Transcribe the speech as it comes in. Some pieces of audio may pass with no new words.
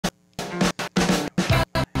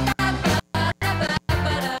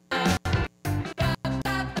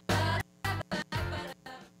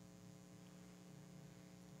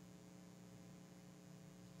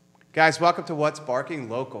Guys, welcome to What's Barking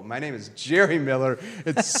Local. My name is Jerry Miller.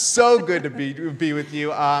 It's so good to be with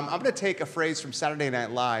you. I'm going to take a phrase from Saturday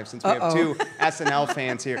Night Live since we have two SNL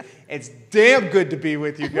fans here. It's damn good to be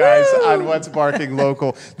with you guys on What's Barking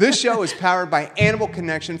Local. This show is powered by Animal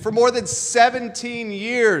Connection for more than 17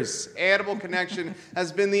 years. Animal Connection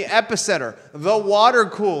has been the epicenter, the water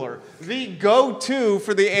cooler, the go-to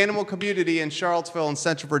for the animal community in Charlottesville and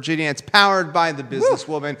Central Virginia. It's powered by the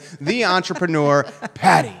businesswoman, the entrepreneur,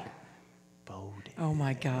 Pattie. Oh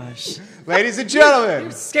my gosh. Ladies and gentlemen.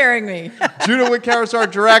 You're scaring me. Judah Wickhouse, our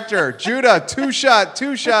director. Judah, two-shot.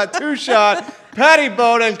 Pattie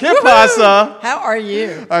Boden, ¿qué pasa? How are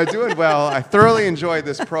you? Doing well. I thoroughly enjoyed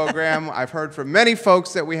this program. I've heard from many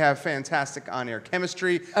folks that we have fantastic on-air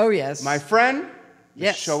chemistry. Oh, yes. My friend,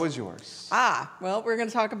 yes. The show is yours. Well, we're going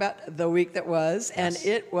to talk about the week that was, and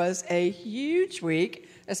it was a huge week,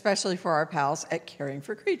 especially for our pals at Caring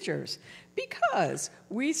for Creatures, because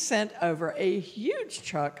we sent over a huge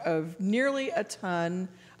truck of nearly a ton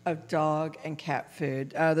of dog and cat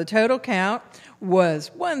food. The total count was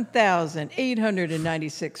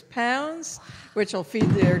 1,896 pounds, which will feed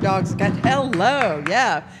their dogs and cats. Hello,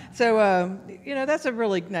 yeah. So, that's a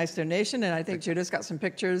really nice donation, and I think Judah's got some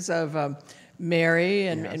pictures of Mary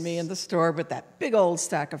and me in the store with that big old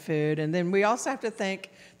stack of food. And then we also have to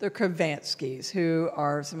thank the Kravanskis, who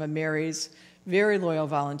are some of Mary's very loyal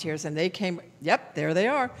volunteers, and they came, there they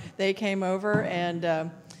are. They came over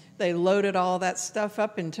and they loaded all that stuff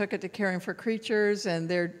up and took it to Caring for Creatures, and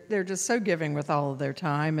they're just so giving with all of their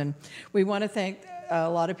time. And we want to thank a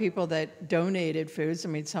lot of people that donated foods. I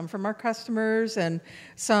mean, some from our customers and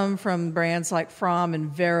some from brands like Fromm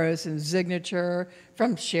and Veros and Signature,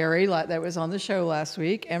 from Sherry, that was on the show last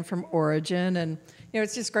week, and from Origin. And,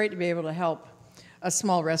 it's just great to be able to help a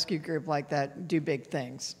small rescue group like that do big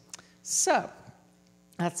things. So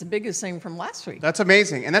that's the biggest thing from last week. That's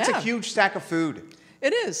amazing. And that's a huge stack of food.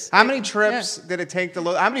 It is. How many trips did it take to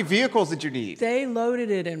load? How many vehicles did you need? They loaded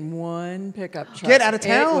it in one pickup truck. Get out of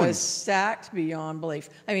town. It was stacked beyond belief.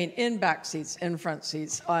 I mean, in back seats, in front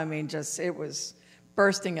seats. I mean, it was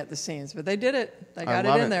bursting at the seams. But they did it. They got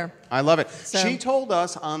it in there. I love it. So, she told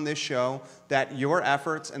us on this show that your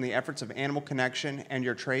efforts and the efforts of Animal Connection and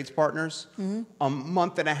your trades partners, a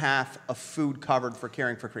month and a half of food covered for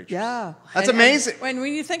Caring for Creatures. Yeah. That's amazing. And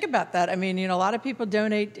when you think about that, I mean, a lot of people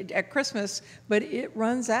donate at Christmas, but it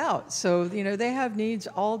runs out. So, they have needs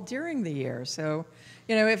all during the year. So,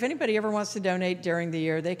 if anybody ever wants to donate during the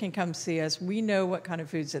year, they can come see us. We know what kind of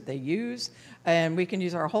foods that they use, and we can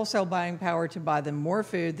use our wholesale buying power to buy them more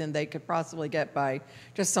food than they could possibly get by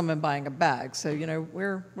just someone buying a bag. So,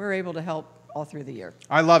 we're able to help all through the year.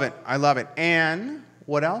 I love it. And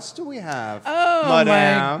what else do we have? Oh,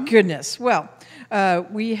 Madame? my goodness. Well,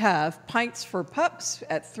 we have Pints for Pups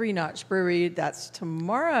at Three Notch Brewery. That's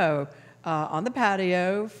tomorrow on the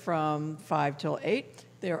patio from 5 till 8.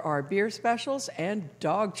 There are beer specials and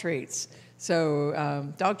dog treats.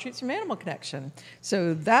 So dog treats from Animal Connection.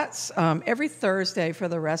 So that's every Thursday for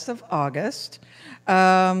the rest of August.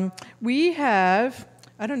 We have,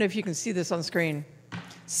 I don't know if you can see this on screen,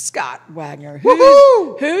 Scott Wagner.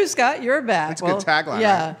 Who's got your back? That's a good tagline.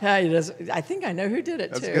 Yeah, right? I think I know who did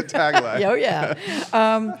it, That's too. a good tagline. Oh, yeah.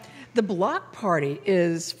 The block party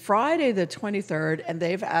is Friday the 23rd, and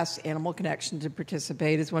they've asked Animal Connection to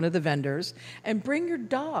participate as one of the vendors. And bring your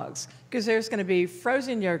dogs, because there's going to be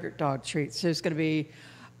frozen yogurt dog treats. There's going to be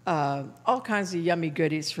all kinds of yummy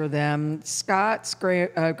goodies for them. Scott's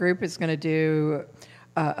group is going to do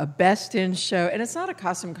a Best in show, and it's not a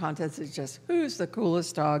costume contest, it's just who's the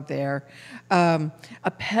coolest dog there. A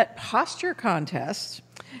pet posture contest,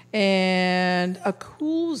 and a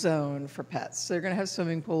cool zone for pets. So they're going to have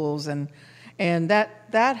swimming pools, and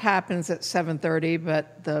that happens at 7:30,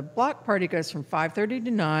 but the block party goes from 5:30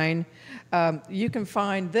 to 9. You can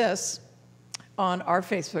find this on our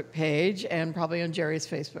Facebook page and probably on Jerry's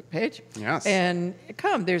Facebook page. Yes. And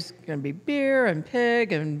there's going to be beer and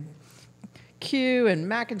pig and Q and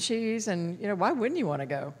mac and cheese, and why wouldn't you want to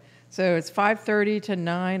go? So it's 5:30 to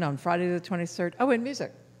 9 on Friday the 23rd. Oh, and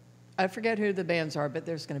music. I forget who the bands are, but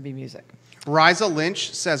there's going to be music. Riza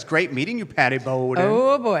Lynch says, great meeting you, Pattie Boden.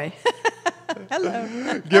 Oh, boy.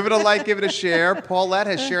 Hello. Give it a like, give it a share. Paulette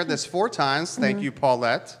has shared this 4 times. Thank you,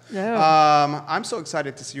 Paulette. Yeah. I'm so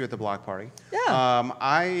excited to see you at the block party. Yeah.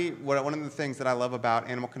 One of the things that I love about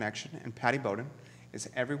Animal Connection and Pattie Boden is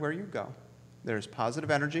everywhere you go, there's positive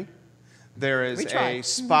energy. There is a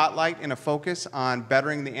spotlight and a focus on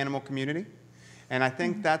bettering the animal community. And I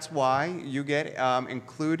think that's why you get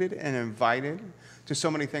included and invited to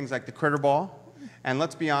so many things like the Critter Ball. And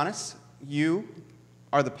let's be honest, you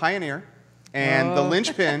are the pioneer And the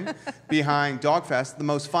linchpin behind Dog Fest, the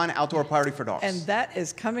most fun outdoor party for dogs. And that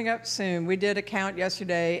is coming up soon. We did a count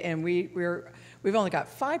yesterday, and we've only got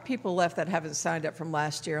 5 people left that haven't signed up from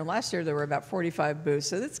last year. And last year there were about 45 booths,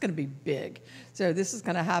 so it's going to be big. So this is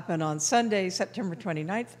going to happen on Sunday, September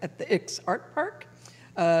 29th at the Ix Art Park.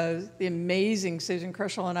 The amazing Susan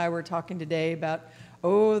Kerschel and I were talking today about, the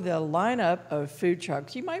lineup of food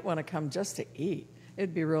trucks. You might want to come just to eat.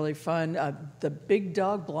 It'd be really fun. The Big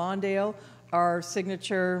Dog Blonde Ale, our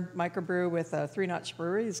signature microbrew with a 3 Notch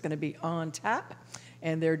Brewery, is going to be on tap,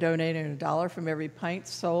 and they're donating $1 from every pint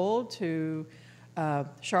sold to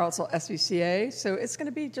Charlottesville SVCA. So it's going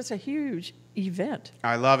to be just a huge event.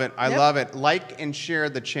 I love it. I love it. Like and share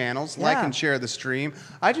the channels. Like and share the stream.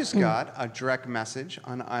 I just got a direct message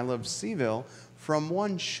on I Love CVille from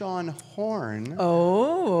one Sean Horn.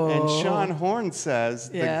 Oh. And Sean Horn says,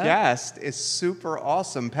 the guest is super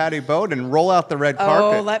awesome. Pattie Boden, roll out the red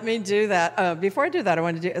carpet. Oh, let me do that. Before I do that, I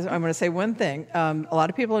want to say one thing. A lot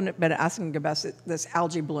of people have been asking about this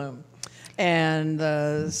algae bloom and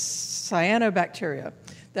the cyanobacteria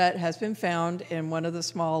that has been found in one of the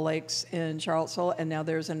small lakes in Charlottesville, and now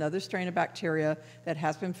there's another strain of bacteria that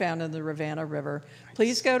has been found in the Rivanna River.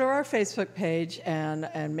 Please go to our Facebook page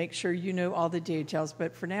and make sure you know all the details,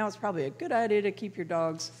 but for now it's probably a good idea to keep your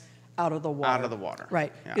dogs out of the water. Out of the water.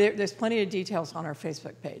 Right. Yeah. There's plenty of details on our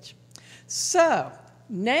Facebook page. So,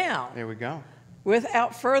 now, there we go.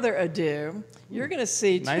 Without further ado, you're going to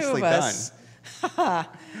see two of us.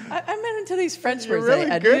 I'm into these French words. Really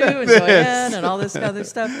I good do at and this. joyeux and all this other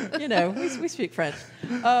stuff. You know, we speak French.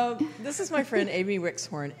 This is my friend Amy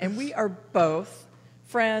Wicks-Horn, and we are both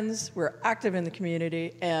friends. We're active in the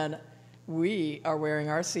community, and we are wearing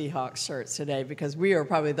our Seahawks shirts today because we are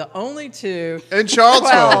probably the only two in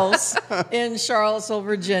Charlottesville, in Charlottesville,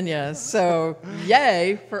 Virginia. So,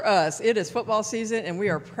 yay for us. It is football season, and we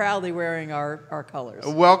are proudly wearing our colors.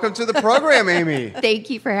 Welcome to the program, Amy. Thank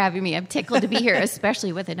you for having me. I'm tickled to be here,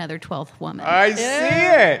 especially with another 12th woman. I see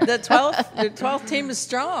it. The 12th team is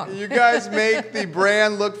strong. You guys make the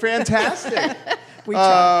brand look fantastic. We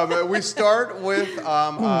try. We start with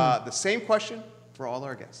the same question for all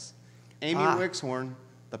our guests. Amy Wicks-Horn,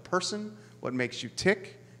 the person, what makes you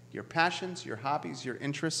tick, your passions, your hobbies, your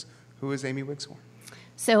interests. Who is Amy Wicks-Horn?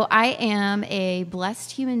 So I am a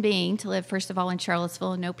blessed human being to live, first of all, in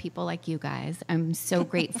Charlottesville and know people like you guys. I'm so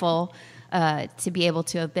grateful to be able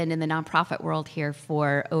to have been in the nonprofit world here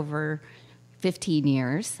for over 15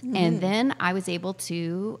 years. Mm-hmm. And then I was able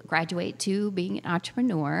to graduate to being an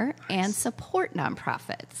entrepreneur and support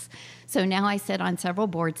nonprofits. So now I sit on several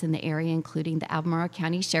boards in the area, including the Albemarle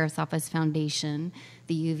County Sheriff's Office Foundation,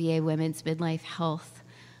 the UVA Women's Midlife Health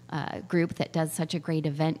group that does such a great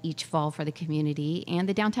event each fall for the community, and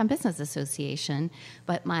the Downtown Business Association.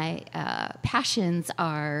 But my passions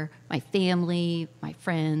are my family, my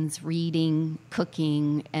friends, reading,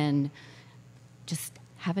 cooking, and just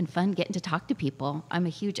having fun getting to talk to people. I'm a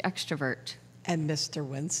huge extrovert. And Mr.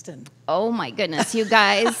 Winston. Oh, my goodness, you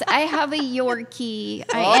guys. I have a Yorkie.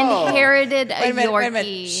 I inherited a Yorkie. Wait a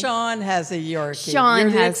minute. Sean has a Yorkie. Sean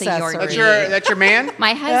has a Yorkie. That's your man?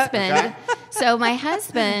 My husband. Okay. So my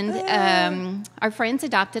husband, our friends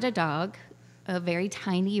adopted a dog, a very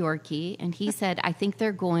tiny Yorkie, and he said, I think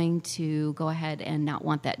they're going to go ahead and not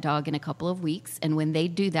want that dog in a couple of weeks, and when they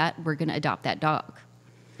do that, we're going to adopt that dog.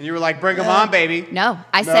 And you were like, bring him on, baby. No,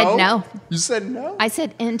 I said no. You said no? I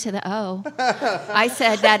said into the O. I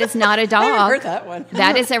said, that is not a dog. I haven't heard that one.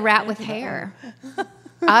 That is a rat with hair.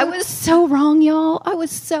 I was so wrong, y'all. I was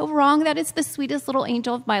so wrong. That is the sweetest little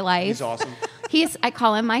angel of my life. He's awesome. I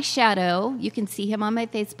call him my shadow. You can see him on my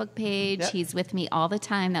Facebook page. Yep. He's with me all the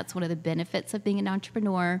time. That's one of the benefits of being an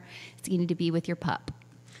entrepreneur. It's getting to be with your pup.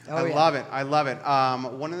 I love it. I love it.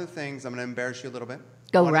 One of the things, I'm going to embarrass you a little bit.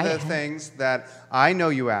 One of the things that I know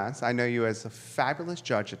you as a fabulous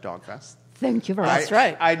judge at DogFest. Thank you very much. That's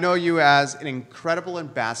right. I know you as an incredible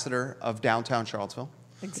ambassador of downtown Charlottesville.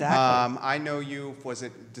 Exactly. I know you, was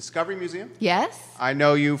it Discovery Museum? Yes. I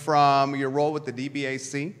know you from your role with the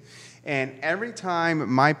DBAC. And every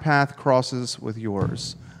time my path crosses with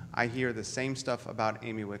yours, I hear the same stuff about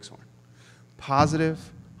Amy Wicks-Horn. Positive,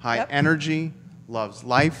 high energy, loves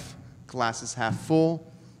life, glasses half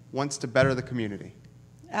full, wants to better the community.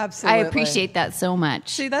 Absolutely. I appreciate that so much.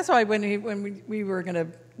 See, that's why when we were going to,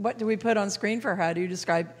 what do we put on screen for how do you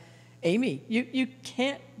describe Amy? You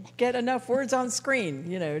can't get enough words on screen,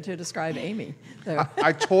 to describe Amy. So.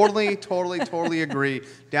 I totally agree.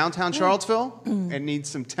 Downtown Charlottesville, it needs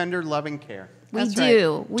some tender, loving care. We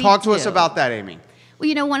do. Talk to us about that, Amy. Well,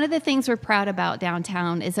 you know, one of the things we're proud about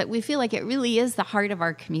downtown is that we feel like it really is the heart of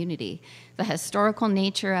our community, the historical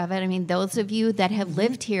nature of it. I mean, those of you that have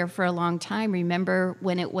lived here for a long time remember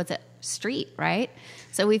when it was a street, right?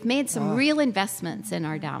 So we've made some real investments in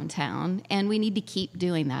our downtown, and we need to keep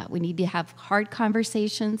doing that. We need to have hard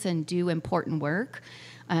conversations and do important work.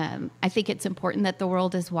 I think it's important that the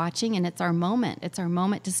world is watching, and it's our moment. It's our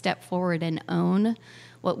moment to step forward and own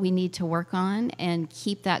what we need to work on and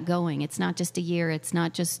keep that going. It's not just a year. It's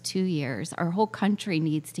not just 2 years. Our whole country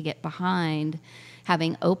needs to get behind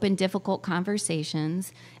having open, difficult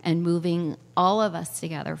conversations and moving all of us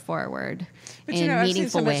together forward but in I've seen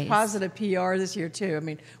meaningful so ways. much positive PR this year, too. I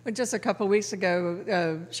mean, when just a couple of weeks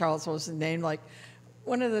ago, Charlottesville was named like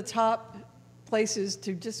one of the top places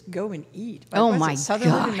to just go and eat. Like, Oh my Southern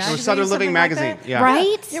gosh. Living It Magazine, was Southern Living something like Magazine, that? yeah.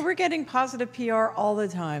 Right? Yeah, we're getting positive PR all the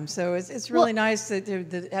time. So it's really Well- nice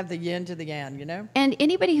to have the yin to the yang, you know? And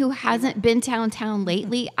anybody who hasn't been downtown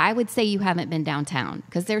lately, I would say you haven't been downtown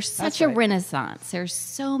because there's such That's a right. renaissance. There's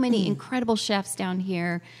so many incredible chefs down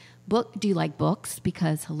here. Do you like books?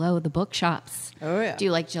 Because, hello, the bookshops. Oh, yeah. Do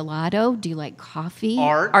you like gelato? Do you like coffee?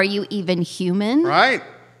 Art. Are you even human? Right.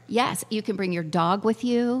 Yes, you can bring your dog with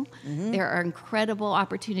you. There are incredible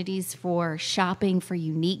opportunities for shopping for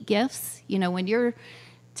unique gifts. You know, when you're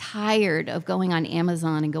tired of going on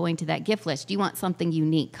Amazon and going to that gift list, you want something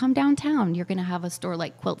unique. Come downtown. You're going to have a store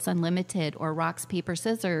like Quilts Unlimited or Rocks, Paper,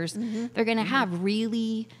 Scissors. They're going to have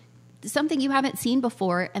really something you haven't seen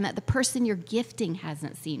before and that the person you're gifting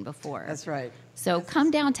hasn't seen before. That's right. So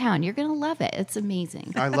come downtown. You're going to love it. It's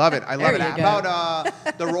amazing. I love it. I love There it. you How go.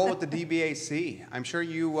 about the role with the DBAC? I'm sure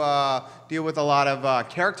you deal with a lot of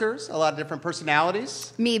characters, a lot of different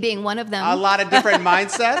personalities, Me being one of them. a lot of different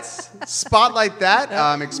mindsets. Spotlight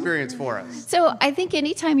that experience for us. So I think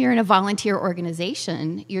anytime you're in a volunteer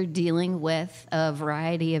organization, you're dealing with a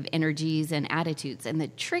variety of energies and attitudes. And the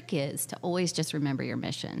trick is to always just remember your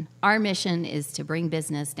mission. Our mission is to bring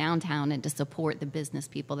business downtown and to support the business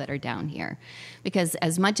people that are down here. Because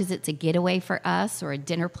as much as it's a getaway for us or a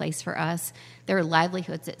dinner place for us, there are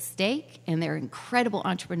livelihoods at stake, and there are incredible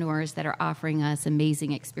entrepreneurs that are offering us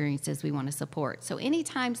amazing experiences we want to support. So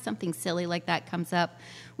anytime something silly like that comes up,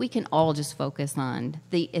 we can all just focus on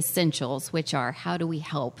the essentials, which are how do we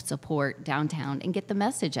help support downtown and get the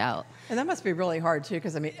message out. And that must be really hard, too,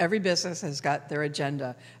 because, I mean, every business has got their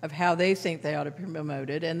agenda of how they think they ought to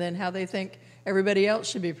promote it and then how they think everybody else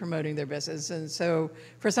should be promoting their business. And so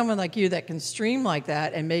for someone like you that can stream like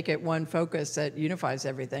that and make it one focus that unifies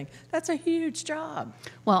everything, that's a huge job.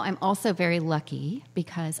 Well, I'm also very lucky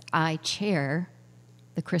because I chair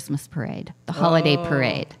the Christmas parade, the holiday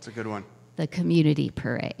parade, It's a good one. the community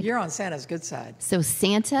parade. You're on Santa's good side. So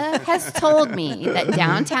Santa has told me that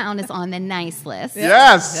downtown is on the nice list.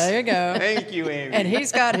 Yes. There you go. Thank you, Amy. And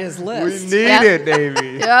he's got his We list. need Yep. it,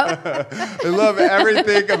 Amy. Yep. I love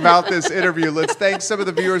everything about this interview. Let's thank some of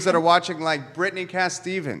the viewers that are watching, like Brittany Cass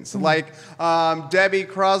Stevens, like Debbie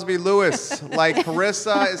Crosby Lewis, like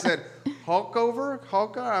Carissa. Is it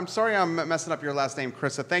Hulka? I'm sorry I'm messing up your last name,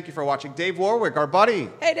 Carissa. Thank you for watching. Dave Warwick, our buddy.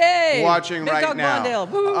 Hey, Dave. Watching Big right Dog now.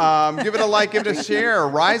 Blondale. Woo. Give it a like, give it a share.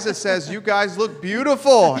 Riza says, you guys look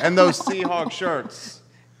beautiful in those Seahawk shirts.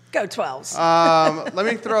 Go 12s. Let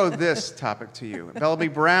me throw this topic to you. Bellamy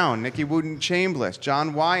Brown, Nikki Wooten-Chambliss,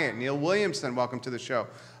 John Wyatt, Neil Williamson, welcome to the show.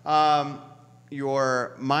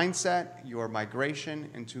 Your mindset, your migration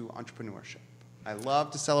into entrepreneurship. I love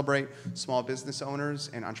to celebrate small business owners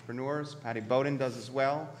and entrepreneurs. Pattie Boden does as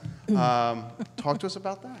well. Talk to us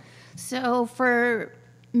about that. So for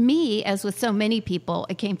me, as with so many people,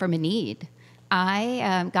 it came from a need.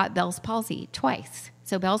 I got Bell's palsy twice.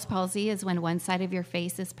 So Bell's palsy is when one side of your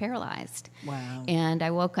face is paralyzed. Wow. And I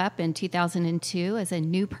woke up in 2002 as a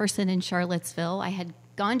new person in Charlottesville. I had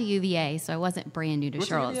gone to UVA, so I wasn't brand new to What's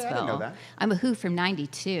UVA? I didn't Charlottesville. know that. I'm a Who from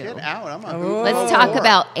 92. Get out. I'm a Let's talk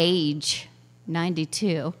about age.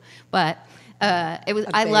 92, but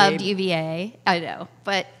I loved UVA. I know,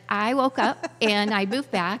 but I woke up and I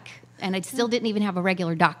moved back, and I still didn't even have a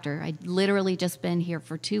regular doctor. I'd literally just been here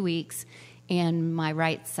for 2 weeks, and my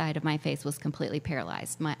right side of my face was completely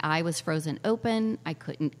paralyzed. My eye was frozen open. I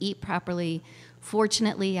couldn't eat properly.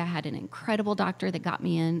 Fortunately, I had an incredible doctor that got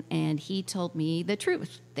me in, and he told me the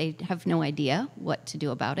truth. They have no idea what to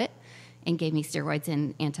do about it, and gave me steroids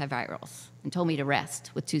and antivirals and told me to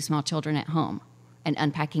rest with 2 small children at home and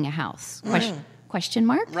unpacking a house. Question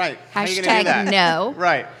mark? Right. How you gonna do Hashtag that? no.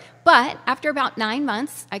 Right. But after about 9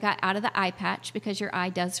 months, I got out of the eye patch because your eye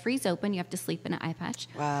does freeze open. You have to sleep in an eye patch.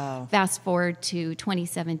 Wow. Fast forward to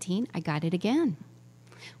 2017, I got it again.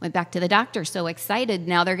 Went back to the doctor, so excited.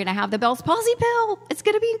 Now they're going to have the Bell's palsy pill. It's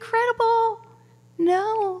going to be incredible.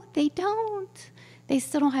 No, they don't. They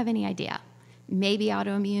still don't have any idea. Maybe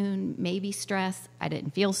autoimmune, maybe stress. I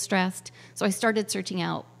didn't feel stressed. So I started searching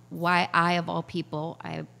out why I, of all people,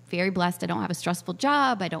 I'm very blessed. I don't have a stressful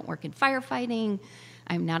job. I don't work in firefighting.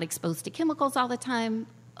 I'm not exposed to chemicals all the time.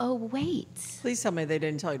 Oh, wait. Please tell me they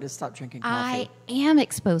didn't tell you to stop drinking coffee. I am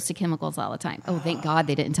exposed to chemicals all the time. Oh, thank God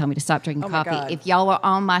they didn't tell me to stop drinking my coffee. God. If y'all are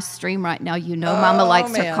on my stream right now, you know Mama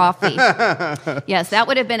likes her coffee. Yes, that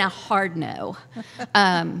would have been a hard no.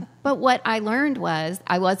 But what I learned was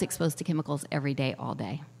I was exposed to chemicals every day, all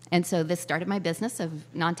day. And so this started my business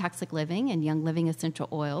of non-toxic living and young living essential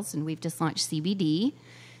oils, and we've just launched CBD.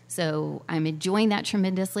 So I'm enjoying that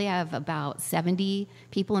tremendously. I have about 70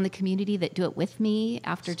 people in the community that do it with me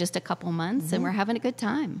after just a couple months, and we're having a good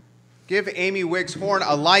time. Give Amy Wicks-Horn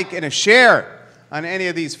a like and a share on any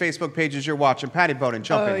of these Facebook pages you're watching. Pattie Boden,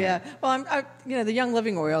 jump in. Oh, yeah. Well, the Young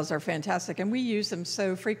Living oils are fantastic, and we use them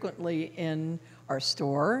so frequently in our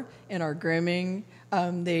store, in our grooming.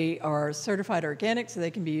 They are certified organic, so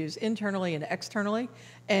they can be used internally and externally.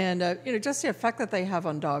 And, just the effect that they have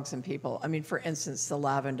on dogs and people. I mean, for instance, the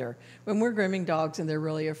lavender. When we're grooming dogs and they're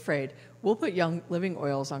really afraid, we'll put Young Living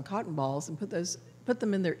oils on cotton balls and put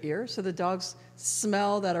them in their ear so the dogs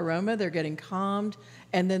smell that aroma. They're getting calmed,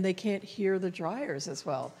 and then they can't hear the dryers as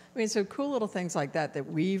well. I mean, so cool little things like that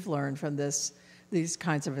we've learned from these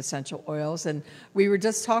kinds of essential oils. And we were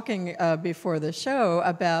just talking before the show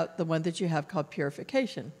about the one that you have called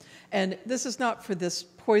purification. And this is not for this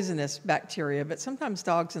poisonous bacteria, but sometimes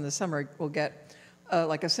dogs in the summer will get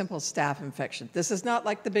like a simple staph infection. This is not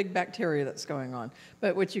like the big bacteria that's going on.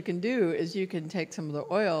 But what you can do is you can take some of the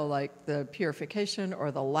oil, like the purification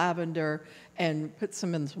or the lavender, and put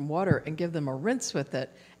some in some water and give them a rinse with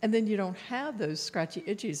it. And then you don't have those scratchy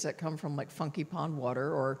itchies that come from like funky pond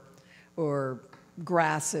water or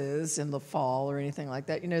grasses in the fall or anything like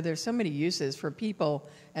that. There's so many uses for people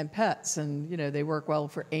and pets, and they work well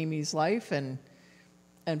for Amy's life and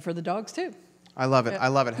for the dogs too. I love it. I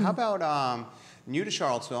love it. How about new to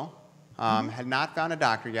Charlottesville, had not found a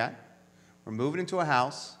doctor yet. We're moving into a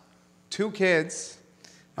house, 2 kids.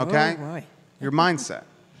 Okay, Oh, boy. Your mindset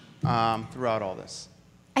throughout all this.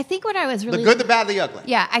 I think what I was really... The good, the bad, the ugly.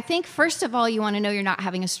 Yeah, I think first of all, you want to know you're not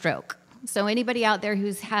having a stroke. So anybody out there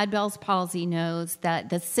who's had Bell's palsy knows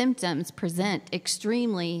that the symptoms present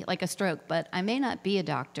extremely like a stroke, but I may not be a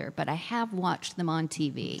doctor, but I have watched them on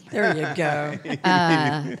TV. There you go.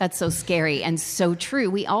 That's so scary and so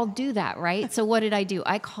true. We all do that, right? So what did I do?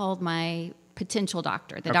 I called my potential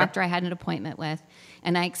doctor, the doctor I had an appointment with,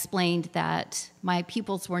 and I explained that my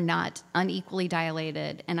pupils were not unequally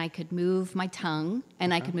dilated, and I could move my tongue,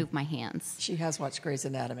 and I could move my hands. She has watched Grey's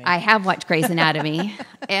Anatomy. I have watched Grey's Anatomy.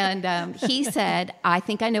 And he said, I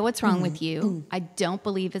think I know what's wrong with you. I don't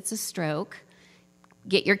believe it's a stroke.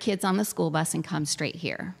 Get your kids on the school bus and come straight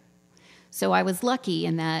here. So I was lucky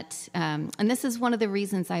in that, and this is one of the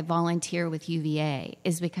reasons I volunteer with UVA,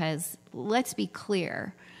 is because, let's be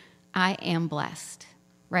clear, I am blessed,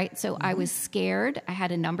 right? So I was scared. I had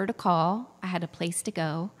a number to call. I had a place to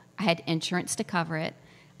go. I had insurance to cover it.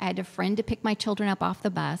 I had a friend to pick my children up off the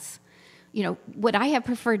bus. Would I have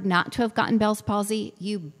preferred not to have gotten Bell's palsy?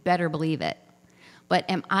 You better believe it. But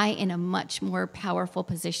am I in a much more powerful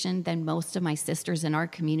position than most of my sisters in our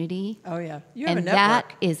community? Oh, yeah. You have and a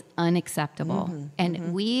network. that is unacceptable.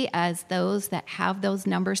 And we, as those that have those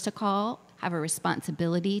numbers to call, have a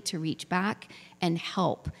responsibility to reach back and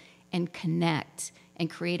help and connect and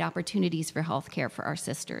create opportunities for health care for our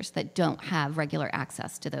sisters that don't have regular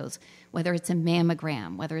access to those, whether it's a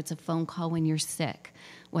mammogram, whether it's a phone call when you're sick,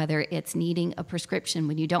 whether it's needing a prescription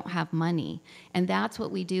when you don't have money. And that's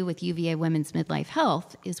what we do with UVA Women's Midlife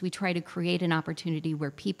Health, is we try to create an opportunity where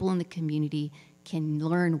people in the community can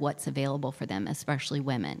learn what's available for them, especially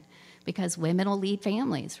women. Because women will lead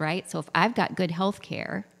families, right? So if I've got good health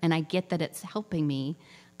care and I get that it's helping me,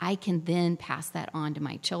 I can then pass that on to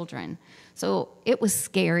my children. So it was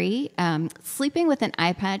scary. Sleeping with an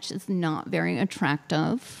eye patch is not very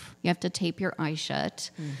attractive. You have to tape your eye shut.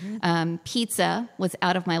 Pizza was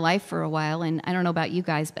out of my life for a while, and I don't know about you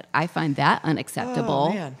guys, but I find that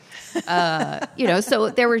unacceptable. Oh, man. So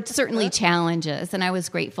there were certainly challenges, and I was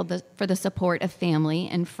grateful for the support of family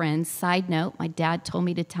and friends. Side note, my dad told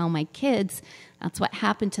me to tell my kids that's what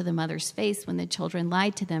happened to the mother's face when the children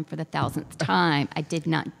lied to them for the 1,000th time. I did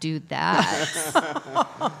not do that.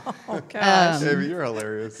 Oh, gosh. Amy, you're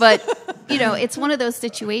hilarious. But, it's one of those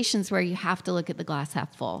situations where you have to look at the glass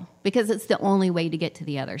half full, because it's the only way to get to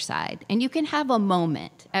the other side. And you can have a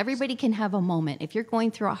moment. Everybody can have a moment. If you're going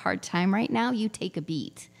through a hard time right now, you take a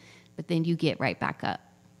beat, but then you get right back up.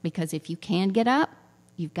 Because if you can get up,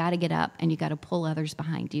 you've got to get up, and you've got to pull others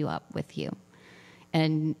behind you up with you.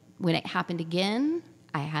 And When it happened again,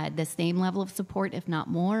 I had the same level of support, if not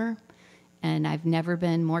more. And I've never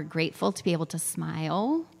been more grateful to be able to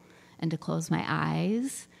smile and to close my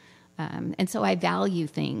eyes. And so I value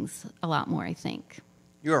things a lot more, I think.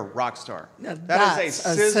 You're a rock star. That is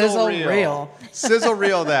a sizzle reel. Sizzle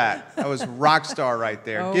reel that. That was rock star right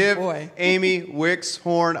there. Oh, Give boy. Amy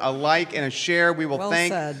Wicks-Horn a like and a share. We will Well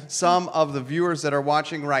thank said. some of the viewers that are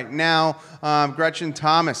watching right now. Gretchen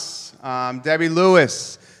Thomas, Debbie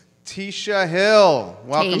Lewis, Tisha Hill.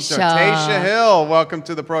 Welcome to Tasha Hill. Welcome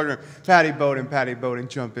to the program. Pattie Boden,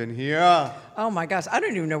 jump in here. Oh my gosh, I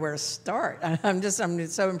don't even know where to start. I'm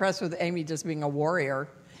so impressed with Amy just being a warrior.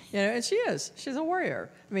 And she is. She's a warrior.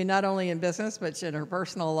 I mean, not only in business, but in her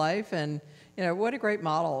personal life. And, what a great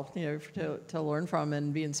model, to learn from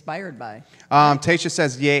and be inspired by. Tasha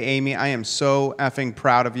says, yay, Amy, I am so effing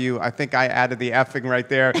proud of you. I think I added the effing right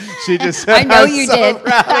there. She just said, I know you so did.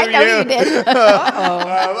 I know you did.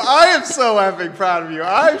 I am so effing proud of you.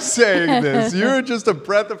 I'm saying this. You're just a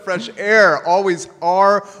breath of fresh air. Always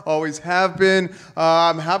are, always have been.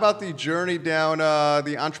 How about the journey down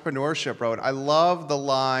the entrepreneurship road? I love the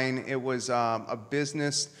line. It was a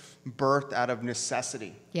business birthed out of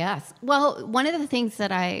necessity. Yes. Well, one of the things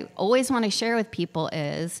that I always want to share with people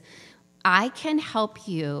is I can help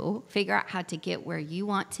you figure out how to get where you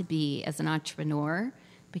want to be as an entrepreneur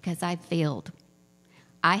because I've failed.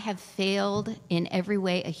 I have failed in every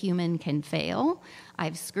way a human can fail.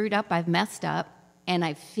 I've screwed up, I've messed up, and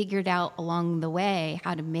I've figured out along the way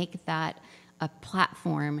how to make that a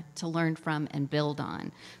platform to learn from and build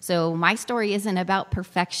on. So my story isn't about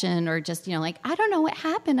perfection or just, I don't know what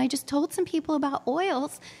happened. I just told some people about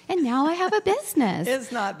oils and now I have a business.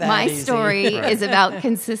 It's not that My easy. story is about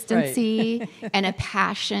consistency and a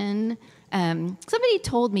passion. Somebody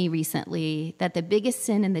told me recently that the biggest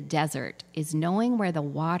sin in the desert is knowing where the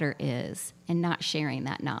water is and not sharing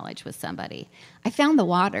that knowledge with somebody. I found the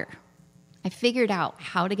water. I figured out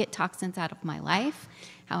how to get toxins out of my life,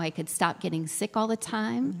 how I could stop getting sick all the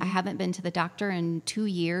time. I haven't been to the doctor in 2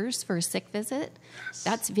 years for a sick visit. Yes.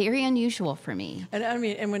 That's very unusual for me.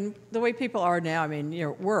 And when the way people are now,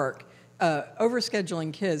 work,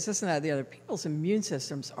 overscheduling kids, this and that, the other, people's immune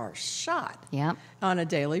systems are shot on a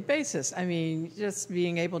daily basis. Just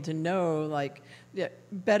being able to know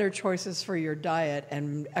better choices for your diet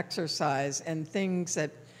and exercise and things that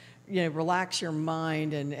relax your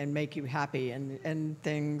mind and make you happy and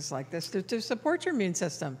things like this to support your immune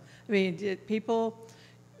system. People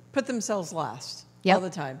put themselves last all the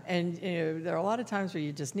time. And, there are a lot of times where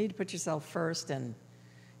you just need to put yourself first and,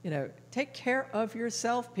 take care of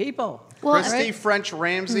yourself, people. Well, Christy French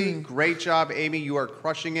Ramsey, great job, Amy. You are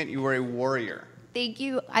crushing it. You are a warrior. Thank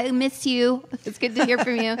you. I miss you. It's good to hear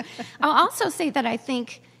from you. I'll also say that I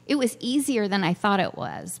think it was easier than I thought it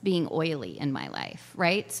was being oily in my life,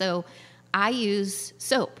 right? So I use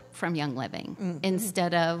soap from Young Living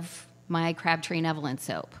instead of my Crabtree and Evelyn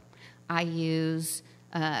soap. I use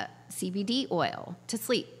CBD oil to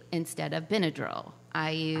sleep instead of Benadryl. I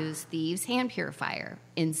use Thieves hand purifier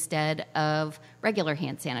instead of regular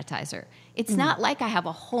hand sanitizer. It's not like I have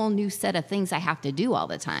a whole new set of things I have to do all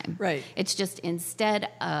the time. Right. It's just instead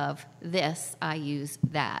of this, I use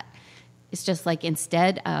that. It's just like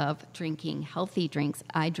instead of drinking healthy drinks,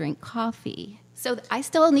 I drink coffee. So I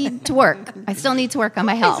still need to work. I still need to work on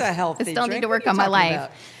my health. It's a healthy I still drink. need to work on my life.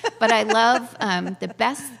 But I love the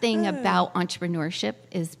best thing about entrepreneurship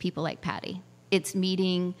is people like Pattie. It's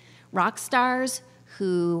meeting rock stars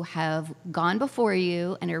who have gone before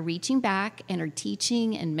you and are reaching back and are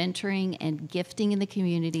teaching and mentoring and gifting in the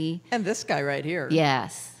community. And this guy right here.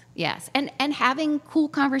 Yes. Yes, and having cool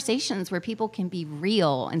conversations where people can be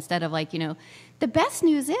real instead of the best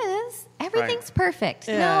news is everything's perfect.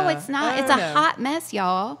 Yeah. No, it's not. It's a hot mess,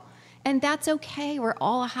 y'all, and that's okay. We're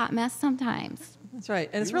all a hot mess sometimes. That's right,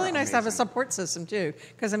 and it's really nice to have a support system too.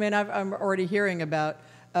 Because I'm already hearing about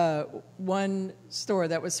one store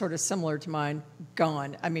that was sort of similar to mine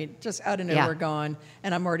gone. Just out of nowhere gone,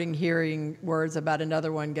 and I'm already hearing words about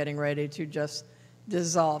another one getting ready to just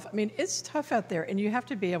dissolve. It's tough out there, and you have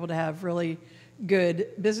to be able to have really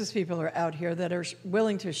good business people are out here that are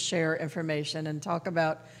willing to share information and talk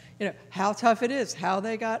about, how tough it is, how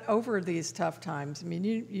they got over these tough times.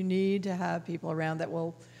 You need to have people around that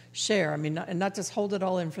will share. And not just hold it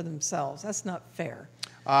all in for themselves. That's not fair.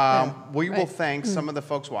 We will thank some of the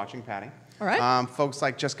folks watching, Pattie. All right. Folks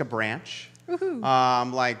like Jessica Branch,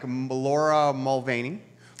 like Laura Mulvaney,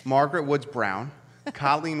 Margaret Woods Brown,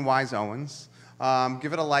 Colleen Wise Owens.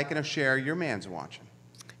 Give it a like and a share. Your man's watching.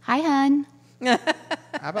 Hi, hun. How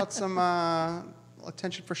about some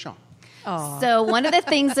attention for Sean? So one of the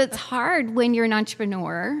things that's hard when you're an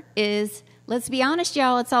entrepreneur is let's be honest,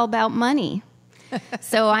 y'all, it's all about money.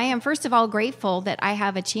 So I am, first of all, grateful that I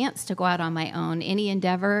have a chance to go out on my own. Any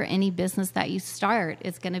endeavor, any business that you start,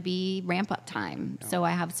 it's going to be ramp-up time. Yeah. So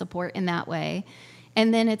I have support in that way.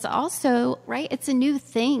 And then it's also, right, it's a new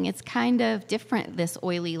thing. It's kind of different, this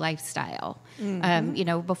oily lifestyle.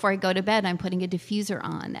 Mm-hmm. Before I go to bed, I'm putting a diffuser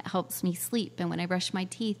on that helps me sleep. And when I brush my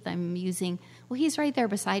teeth, I'm using, he's right there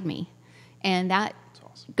beside me. And that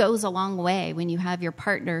goes a long way when you have your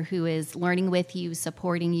partner who is learning with you,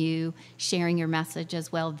 supporting you, sharing your message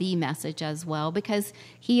as well, the message as well, because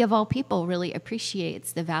he, of all people, really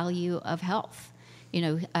appreciates the value of health.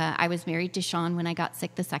 I was married to Sean when I got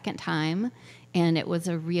sick the second time, and it was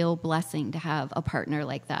a real blessing to have a partner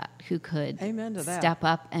like that who could step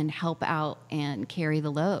up and help out and carry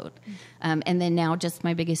the load. And then now just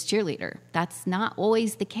my biggest cheerleader. That's not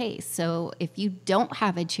always the case. So if you don't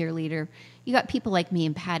have a cheerleader, you got people like me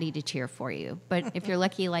and Pattie to cheer for you. But if you're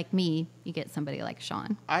lucky like me, you get somebody like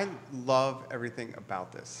Sean. I love everything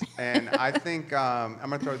about this. And I think, I'm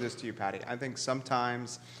going to throw this to you, Pattie. I think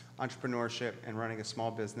sometimes entrepreneurship and running a small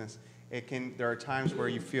business, there are times where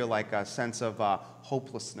you feel like a sense of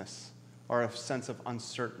hopelessness or a sense of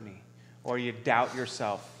uncertainty, or you doubt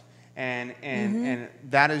yourself. And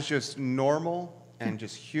that is just normal and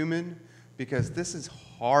just human, because this is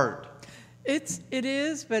hard. It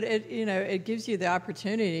is, but it gives you the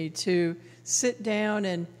opportunity to sit down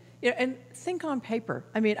and think on paper.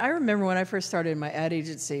 I mean, I remember when I first started my ad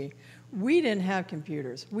agency, we didn't have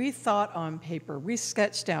computers. We thought on paper. We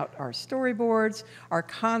sketched out our storyboards, our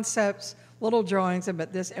concepts, little drawings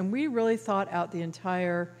about this, and we really thought out the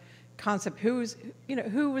entire concept. Who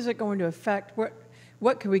was it going to affect?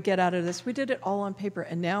 What could we get out of this? We did it all on paper,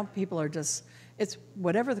 and now people are just, it's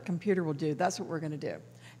whatever the computer will do, that's what we're going to do.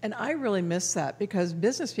 And I really miss that, because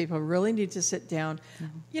business people really need to sit down.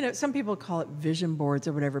 Mm-hmm. Some people call it vision boards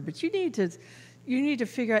or whatever, but you need to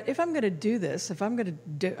figure out, if I'm going to do this, if I'm going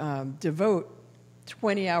to devote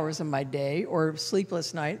 20 hours of my day or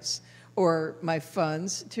sleepless nights or my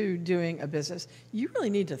funds to doing a business, you really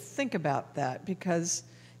need to think about that, because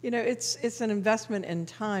it's an investment in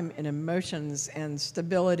time and emotions and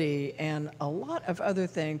stability and a lot of other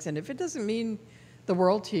things. And if it doesn't mean the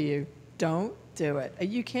world to you, don't do it.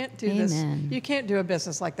 You can't do this. You can't do a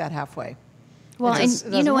business like that halfway. Well,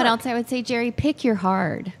 and you know what else I would say, Jerry? Pick your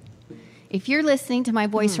hard. If you're listening to my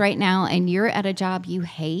voice right now and you're at a job you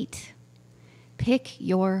hate, pick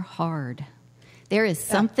your hard. There is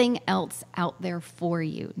something else out there for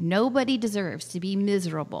you. Nobody deserves to be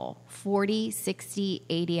miserable 40, 60,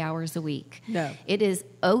 80 hours a week. No. It is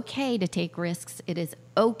okay to take risks. It is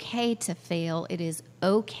okay to fail. It is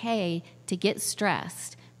okay to get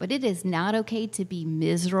stressed. But it is not okay to be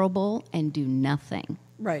miserable and do nothing.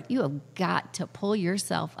 Right. You have got to pull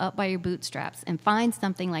yourself up by your bootstraps and find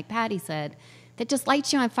something, like Pattie said, that just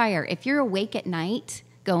lights you on fire. If you're awake at night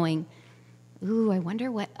going, ooh, I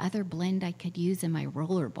wonder what other blend I could use in my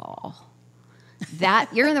rollerball, that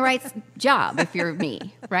you're in the right job if you're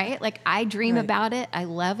me, right? Like, I dream about it. I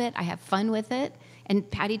love it. I have fun with it. And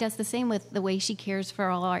Pattie does the same with the way she cares for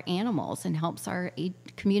all our animals and helps our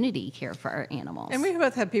community care for our animals. And we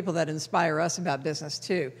both have people that inspire us about business,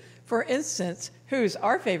 too. For instance, who's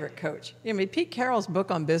our favorite coach? Pete Carroll's book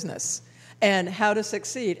on business and how to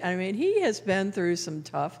succeed. He has been through some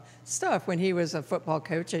tough stuff when he was a football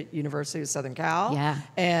coach at University of Southern Cal. Yeah.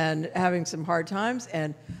 And having some hard times.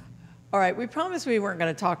 And all right, we promised we weren't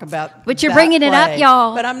going to talk about But you're bringing it up,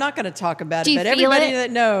 y'all. But I'm not going to talk about it. But everybody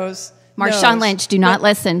that knows... Marshawn Lynch, do not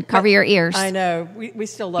listen. Cover your ears. I know. We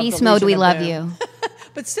still love Beast Mode, we love you.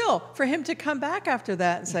 But still, for him to come back after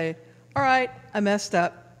that and say, all right, I messed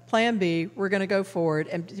up. Plan B, we're going to go forward.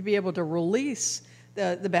 And to be able to release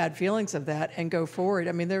the bad feelings of that and go forward.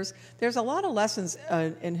 There's a lot of lessons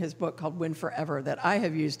in his book called Win Forever that I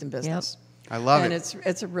have used in business. Yep. I love it. And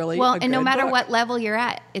it's a really and no matter book. what level you're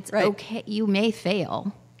at, it's okay. You may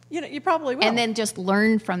fail. You probably will. And then just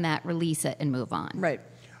learn from that, release it, and move on. Right.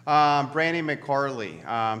 Brandy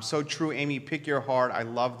McCarley, so true, Amy, pick your heart. I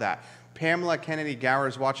love that. Pamela Kennedy Gower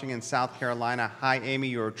is watching in South Carolina. Hi, Amy,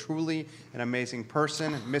 you're truly an amazing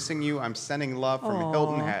person. Missing you. I'm sending love from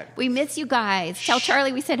Hilton Head. We miss you guys. Tell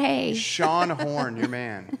Charlie we said hey. Sean Horn, your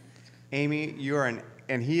man. Amy,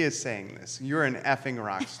 and he is saying this, you're an effing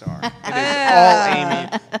rock star. It is all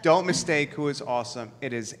Amy. Don't mistake who is awesome.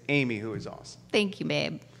 It is Amy who is awesome. Thank you,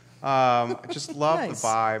 babe. I just love Nice. the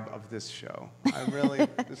vibe of this show.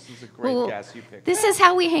 This is a great guest you picked. This is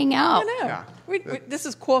how we hang out. I know. Yeah. This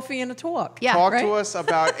is coffee and a talk. Yeah. Talk right? to us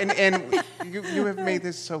about, and you have made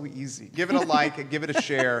this so easy. Give it a like, give it a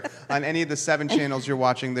share on any of the 7 channels you're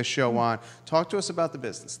watching this show on. Talk to us about the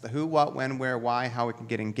business, the who, what, when, where, why, how we can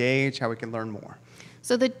get engaged, how we can learn more.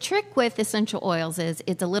 So the trick with essential oils is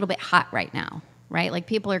it's a little bit hot right now, right? Like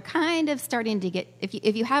people are kind of starting to get,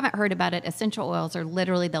 if you haven't heard about it, essential oils are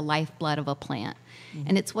literally the lifeblood of a plant. Mm-hmm.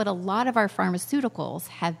 And it's what a lot of our pharmaceuticals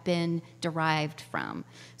have been derived from.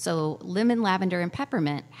 So lemon, lavender, and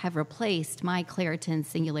peppermint have replaced my Claritin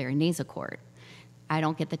Singulair Nasacort. I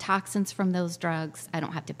don't get the toxins from those drugs. I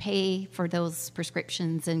don't have to pay for those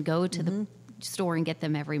prescriptions and go to the store and get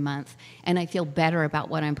them every month. And I feel better about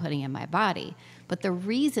what I'm putting in my body. But the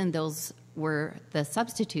reason those were the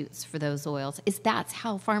substitutes for those oils is that's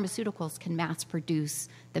how pharmaceuticals can mass produce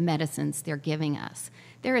the medicines they're giving us.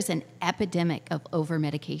 There is an epidemic of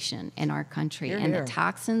over-medication in our country. And the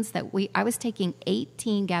toxins that I was taking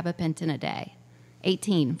 18 gabapentin a day.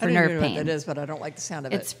 18 for nerve pain. I don't even know what that is, but I don't like the sound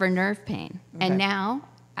of it. It's for nerve pain. Okay. And now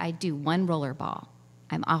I do 1 roller ball.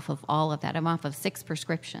 I'm off of all of that. I'm off of 6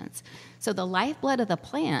 prescriptions. So the lifeblood of the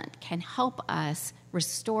plant can help us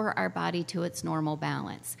restore our body to its normal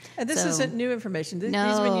balance. And this isn't new information. These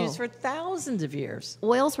have been used for thousands of years.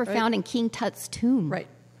 Oils were found in King Tut's tomb. Right.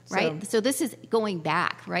 Right? So this is going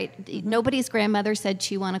back, right? Mm-hmm. Nobody's grandmother said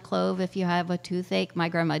chew on a clove if you have a toothache. My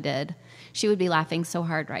grandma did. She would be laughing so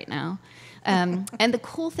hard right now. And the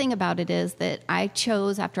cool thing about it is that I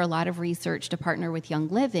chose, after a lot of research, to partner with Young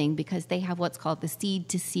Living because they have what's called the seed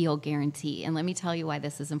to seal guarantee. And let me tell you why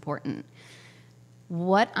this is important.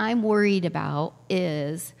 What I'm worried about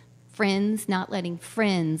is friends not letting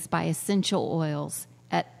friends buy essential oils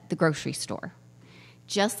at the grocery store.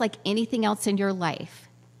 Just like anything else in your life,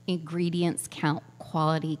 ingredients count,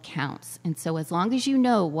 quality counts. And so as long as you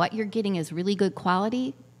know what you're getting is really good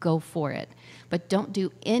quality, go for it. But don't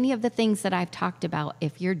do any of the things that I've talked about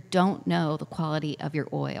if you don't know the quality of your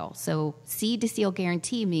oil. So seed to seal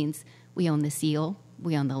guarantee means we own the seal,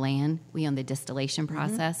 we own the land, we own the distillation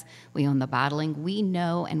process, we own the bottling. We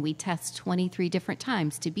know and we test 23 different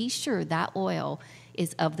times to be sure that oil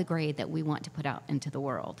is of the grade that we want to put out into the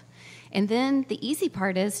world. And then the easy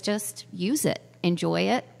part is just use it, enjoy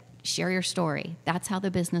it, share your story. That's how the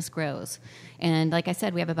business grows. And like I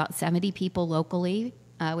said, we have about 70 people locally.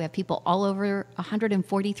 We have people all over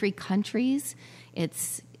 143 countries.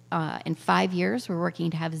 It's in 5 years, we're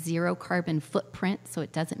working to have 0 carbon footprint, so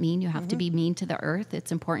it doesn't mean you have to be mean to the earth.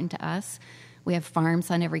 It's important to us. We have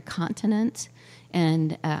farms on every continent,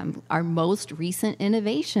 and our most recent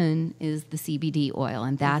innovation is the CBD oil,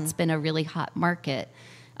 and that's been a really hot market.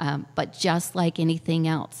 But just like anything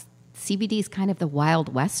else, CBD is kind of the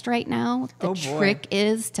Wild West right now. The trick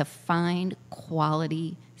is to find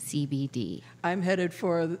quality CBD. I'm headed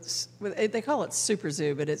for, they call it Super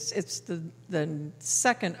Zoo, but it's the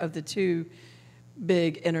second of the 2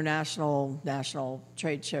 big national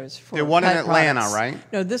trade shows for the one in Atlanta, products.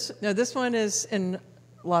 right? No, this one is in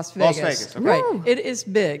Las Vegas. Las Vegas, okay. Right. It is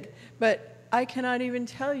big, but I cannot even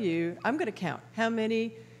tell you, I'm going to count how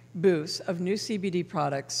many booths of new CBD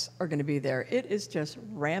products are going to be there. It is just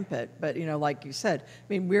rampant, but like you said, I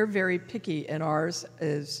mean, we're very picky, and ours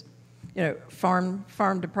is farm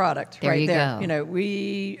to product. There right you there. go.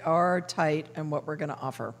 We are tight in what we're going to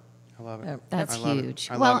offer. I love it. That's huge.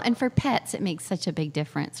 Well, and for pets, it makes such a big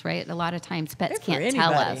difference, right? A lot of times pets for can't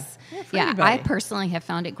tell anybody. us. For I anybody. personally have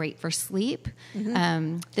found it great for sleep.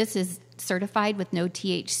 This is certified with no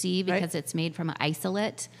THC because it's made from an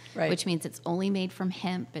isolate, which means it's only made from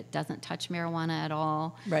hemp. It doesn't touch marijuana at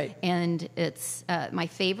all. Right. And it's my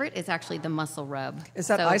favorite is actually the muscle rub. Is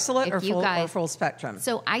that So isolate if or full spectrum?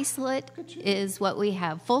 So isolate is what we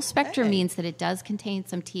have. Full spectrum means that it does contain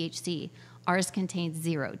some THC. Ours contains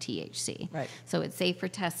 0 THC. Right. So it's safe for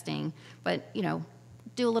testing. But,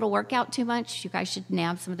 do a little workout too much, you guys should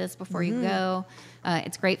nab some of this before you go.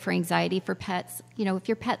 It's great for anxiety for pets. If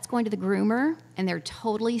your pet's going to the groomer and they're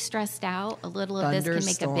totally stressed out, a little of this can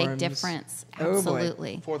make a big difference.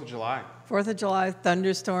 Absolutely. 4th of July. 4th of July,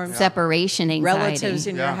 thunderstorms, Separation anxiety. relatives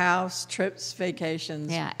in your house, trips,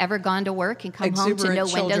 vacations. Yeah. Ever gone to work and come home to Exuberant no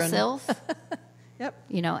children. windowsills? Yep.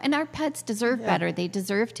 And our pets deserve better. They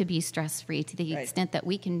deserve to be stress-free to the extent that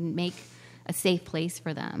we can make a safe place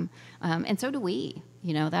for them. And so do we.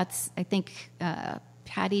 I think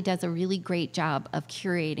Pattie does a really great job of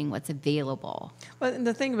curating what's available. Well, and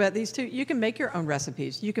the thing about these two, you can make your own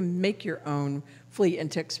recipes. You can make your own flea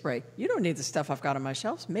and tick spray. You don't need the stuff I've got on my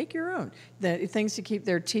shelves. Make your own. The things to keep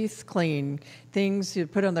their teeth clean, things to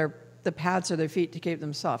put on their the pads of their feet to keep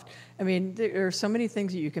them soft. I mean, there are so many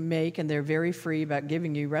things that you can make, and they're very free about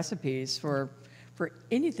giving you recipes for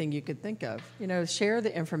anything you could think of. You know, share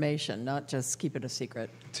the information, not just keep it a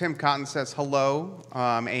secret. Tim Cotton says, hello,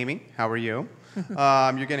 Amy, how are you?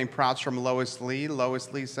 You're getting props from Lois Lee.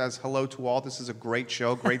 Lois Lee says, hello to all. This is a great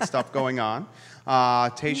show. Great stuff going on.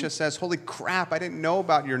 Tasha says, holy crap, I didn't know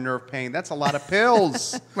about your nerve pain. That's a lot of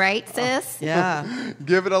pills. Right, sis? Yeah.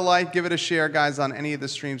 Give it a like, give it a share, guys, on any of the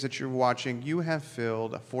streams that you're watching. You have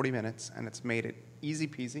filled 40 minutes, and it's made it easy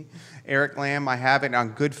peasy. Eric Lamb, I have it on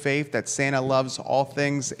good faith that Santa loves all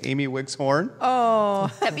things Amy Wicks-Horn.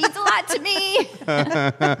 Oh. That means a lot to me.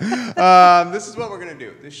 This is what we're going to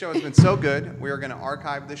do. This show has been so good. We are going to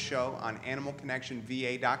archive this show on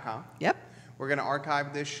animalconnectionva.com. Yep. We're going to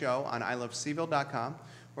archive this show on ilovecville.com.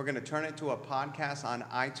 We're going to turn it to a podcast on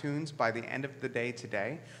iTunes by the end of the day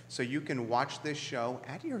today, so you can watch this show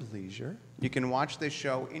at your leisure. You can watch this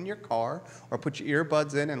show in your car or put your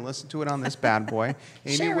earbuds in and listen to it on this bad boy.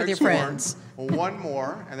 Share with your friends. One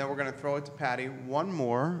more, and then we're going to throw it to Pattie. One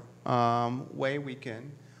more way we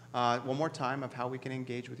can, one more time of how we can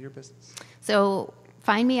engage with your business. So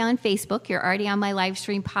find me on Facebook. You're already on my live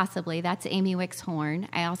stream, possibly. That's Amy Wicks-Horn.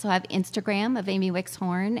 I also have Instagram of Amy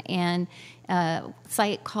Wicks-Horn and a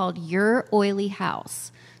site called Your Oily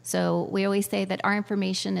House. So we always say that our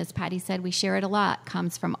information, as Pattie said, we share it a lot,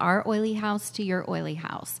 comes from our oily house to your oily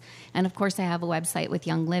house. And of course, I have a website with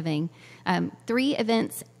Young Living. 3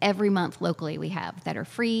 events every month locally we have that are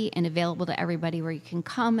free and available to everybody where you can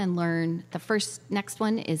come and learn. The next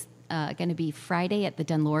one is going to be Friday at the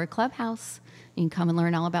Dunlora Clubhouse. You can come and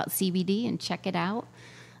learn all about CBD and check it out.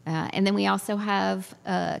 And then we also have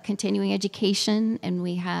continuing education, and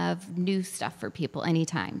we have new stuff for people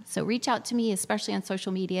anytime. So reach out to me, especially on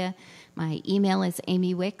social media. My email is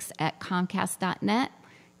amywicks@comcast.net.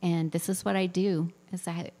 And this is what I do, is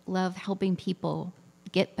I love helping people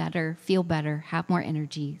get better, feel better, have more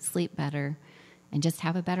energy, sleep better, and just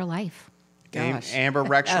have a better life. Gosh. Amber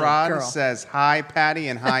Rexrod says, hi, Pattie,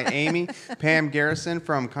 and hi, Amy. Pam Garrison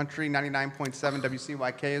from Country 99.7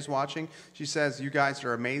 WCYK is watching. She says, you guys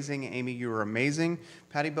are amazing. Amy, you are amazing.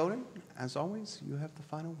 Pattie Boden, as always, you have the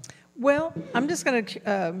final word. Well, I'm just going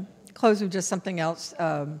to close with just something else.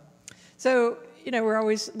 So, you know, we're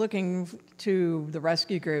always looking to the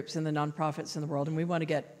rescue groups and the nonprofits in the world, and we want to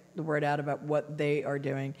get the word out about what they are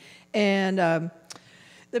doing. And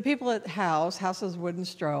the people at House's Wood and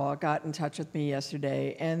Straw, got in touch with me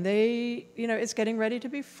yesterday, and they, you know, it's getting ready to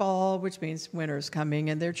be fall, which means winter's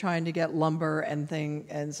coming, and they're trying to get lumber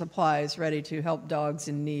and supplies ready to help dogs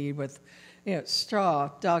in need with, you know, straw,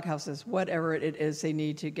 dog houses, whatever it is they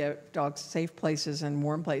need to get dogs safe places and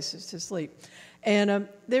warm places to sleep. And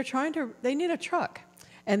they need a truck.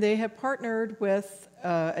 And they have partnered with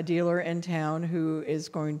a dealer in town who is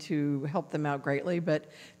going to help them out greatly, but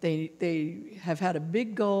they have had a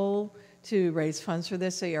big goal to raise funds for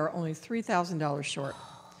this. They are only $3,000 short.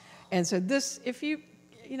 And so this, if you've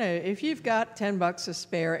got $10 to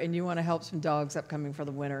spare and you want to help some dogs upcoming for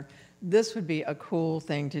the winter, this would be a cool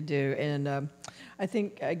thing to do. And I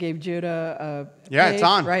think I gave Judah a page, it's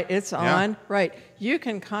on. Right, it's on. Right. You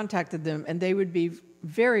can contact them, and they would be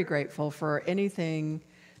very grateful for anything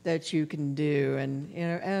that you can do,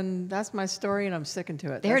 and that's my story, and I'm sticking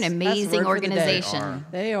to it. They're an amazing organization.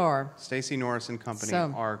 They are. Stacey Norris and company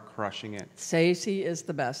are crushing it. Stacey is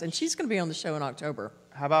the best, and she's going to be on the show in October.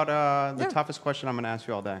 How about the toughest question I'm going to ask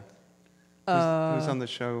you all day? Who's on the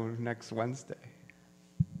show next Wednesday?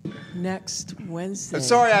 Next Wednesday.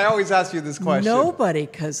 Sorry, I always ask you this question. Nobody,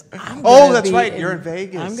 because I'm that's right. You're in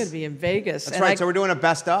Vegas. I'm going to be in Vegas. That's right. So we're doing a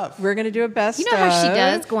best of. We're going to do a best of. You know how she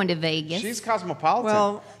does, going to Vegas. She's cosmopolitan.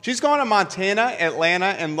 Well, she's going to Montana, Atlanta,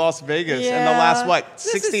 and Las Vegas in the last,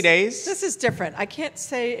 60 days? This is different. I can't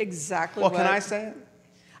say exactly Well, can I say it?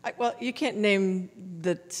 Well, you can't name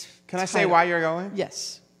the Can I say why you're going?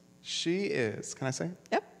 Yes. She is. Can I say it?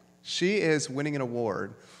 Yep. She is winning an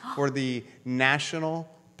award for the National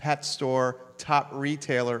Pet Store Top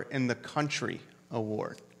Retailer in the Country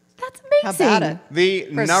Award. That's amazing. How about it? The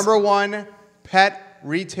number one pet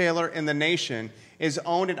retailer in the nation is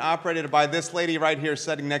owned and operated by this lady right here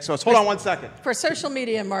sitting next to us. Hold on one second. For social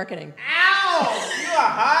media and marketing. Ow! You a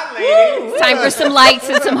hot lady. Time for some likes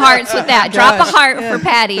and some hearts with that. Drop a heart for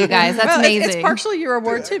Pattie, you guys. That's amazing. It's partially your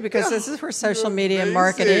award, too, because this is for social media and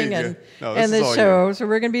marketing and the show. You. So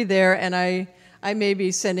we're going to be there, and I may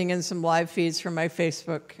be sending in some live feeds from my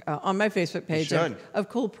Facebook, on my Facebook page of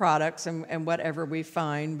cool products and whatever we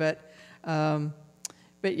find. But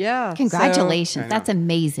yeah. Congratulations. That's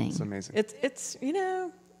amazing. It's amazing.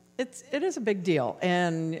 It is a big deal.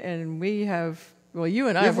 And we have Well, you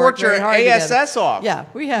and I You've have worked your very hard ASS together. off. Yeah,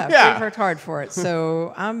 we have. Yeah. We've worked hard for it.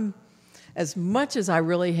 So as much as I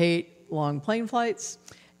really hate long plane flights,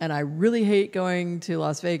 and I really hate going to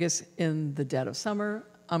Las Vegas in the dead of summer,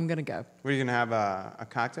 I'm going to go. Were you going to have a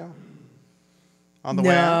cocktail on the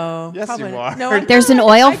way out? Yes, probably you not. are. No, There's an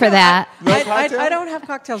oil for that. I don't have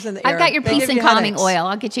cocktails in the air. I've got your They peace give and you calming headaches. oil.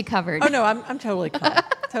 I'll get you covered. Oh, no, I'm totally calm.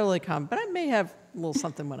 Totally calm. But I may have a little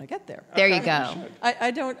something when I get there. There you go.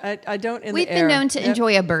 I don't in We've the air. been known to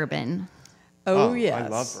enjoy a bourbon. Oh, I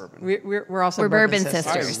yes. love bourbon. We're also We're bourbon sisters.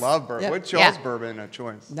 sisters. I love bourbon. Yep. What's y'all's Yeah. bourbon a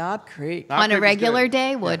choice? Knob Creek. Knob On Creek a is regular good.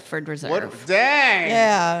 day, Woodford Reserve. What? Dang.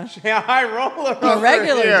 Yeah. High roller. A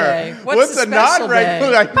regular here. day. What's the a special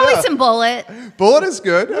non-regular? day? Probably some Bullet. Bullet is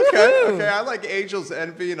good. Okay. Woohoo. Okay. I like Angel's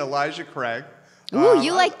Envy and Elijah Craig. Ooh,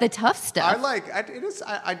 you like the tough stuff.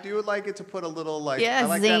 I do like it to put a little Yeah, I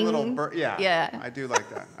like that zing. little Yeah. I do like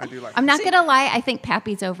that. I'm not going to lie. I think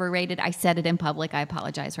Pappy's overrated. I said it in public. I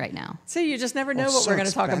apologize right now. See, you just never know what so we're going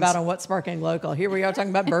to talk expensive. about on What's Sparking Local. Here we are talking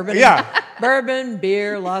about bourbon. Yeah. Bourbon,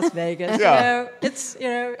 beer, Las Vegas. Yeah. It's,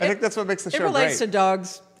 I think that's what makes the it show relates great. to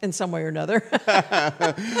dogs in some way or another.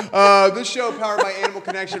 This show powered by Animal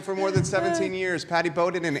Connection for more than 17 years. Pattie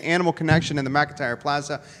Boden and Animal Connection in the McIntyre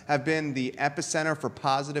Plaza have been the epicenter for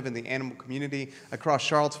positive in the animal community across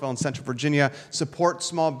Charlottesville and Central Virginia. Support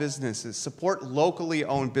small businesses. Support locally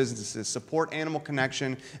owned businesses. Support Animal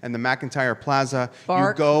Connection and the McIntyre Plaza.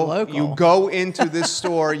 Bark local. You go into this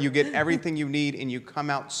store, you get everything you need, and you come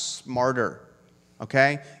out smarter.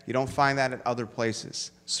 Okay? You don't find that at other places.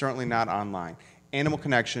 Certainly not online. Animal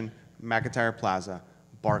Connection, McIntyre Plaza,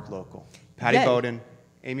 Bark Local. Pattie Yay. Boden,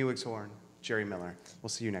 Amy Wicks-Horn, Jerry Miller. We'll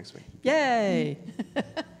see you next week. Yay.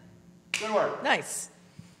 Good work. Nice.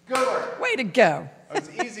 Good work. Way to go. It was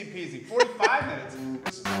easy peasy. 45 minutes.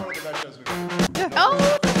 This is one of the best shows we've ever done.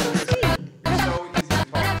 Oh, that's sweet. So easy to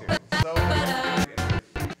talk to. So easy to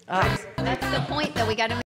get. That's the point that we got to